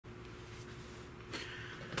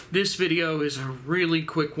This video is a really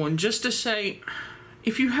quick one just to say,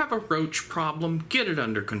 if you have a roach problem, get it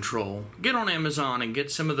under control. Get on Amazon and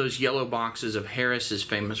get some of those yellow boxes of Harris's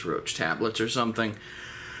famous roach tablets or something.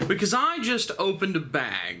 Because I just opened a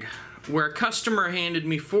bag where a customer handed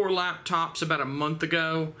me 4 laptops about a month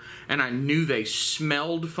ago, and I knew they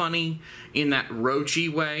smelled funny in that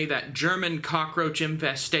roachy way, that German cockroach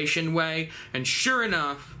infestation way, and sure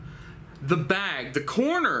enough, the bag, the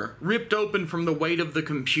corner, ripped open from the weight of the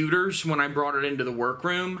computers when I brought it into the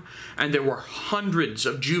workroom, and there were hundreds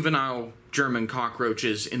of juvenile German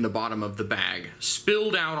cockroaches in the bottom of the bag,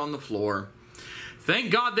 spilled out on the floor.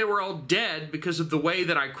 Thank God they were all dead because of the way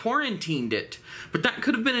that I quarantined it, but that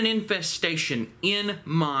could have been an infestation in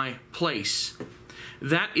my place.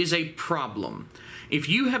 That is a problem. If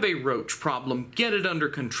you have a roach problem, get it under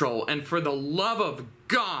control, and for the love of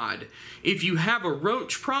God, if you have a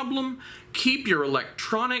roach problem, keep your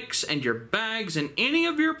electronics and your bags and any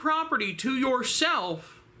of your property to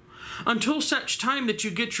yourself until such time that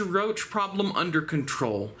you get your roach problem under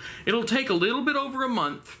control. It'll take a little bit over a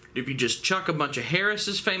month if you just chuck a bunch of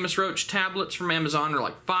Harris's famous roach tablets from Amazon. They're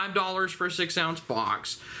like $5 for a 6-ounce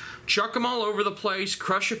box. Chuck them all over the place,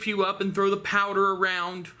 crush a few up and throw the powder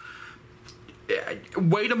around.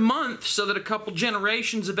 Wait a month so that a couple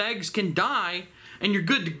generations of eggs can die and you're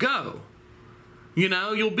good to go. You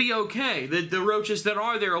know, you'll be okay. The roaches that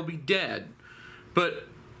are there will be dead. But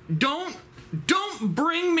don't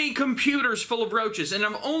bring me computers full of roaches. And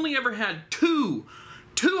I've only ever had two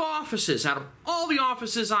offices out of all the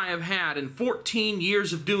offices I have had in 14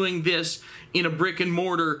 years of doing this in a brick and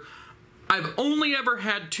mortar. I've only ever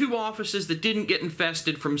had 2 offices that didn't get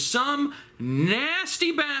infested from some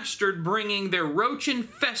nasty bastard bringing their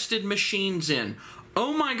roach-infested machines in.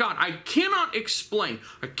 Oh my God, I cannot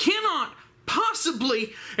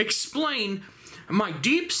possibly explain my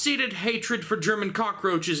deep-seated hatred for German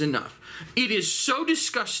cockroaches enough. It is so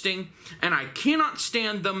disgusting, and I cannot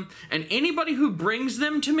stand them, and anybody who brings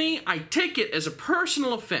them to me, I take it as a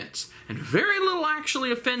personal offense, and very little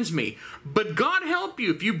actually offends me. But God help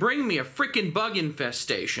you if you bring me a frickin' bug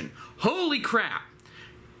infestation. Holy crap.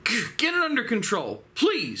 Get it under control.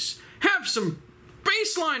 Please, have some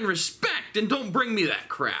baseline respect and don't bring me that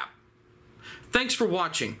crap. Thanks for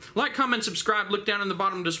watching. Like, comment, subscribe, look down in the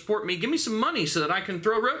bottom to support me. Give me some money so that I can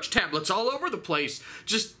throw roach tablets all over the place,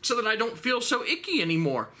 just so that I don't feel so icky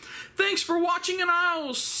anymore. Thanks for watching, and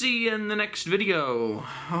I'll see you in the next video.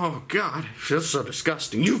 Oh God, it feels so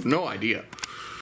disgusting. You've no idea.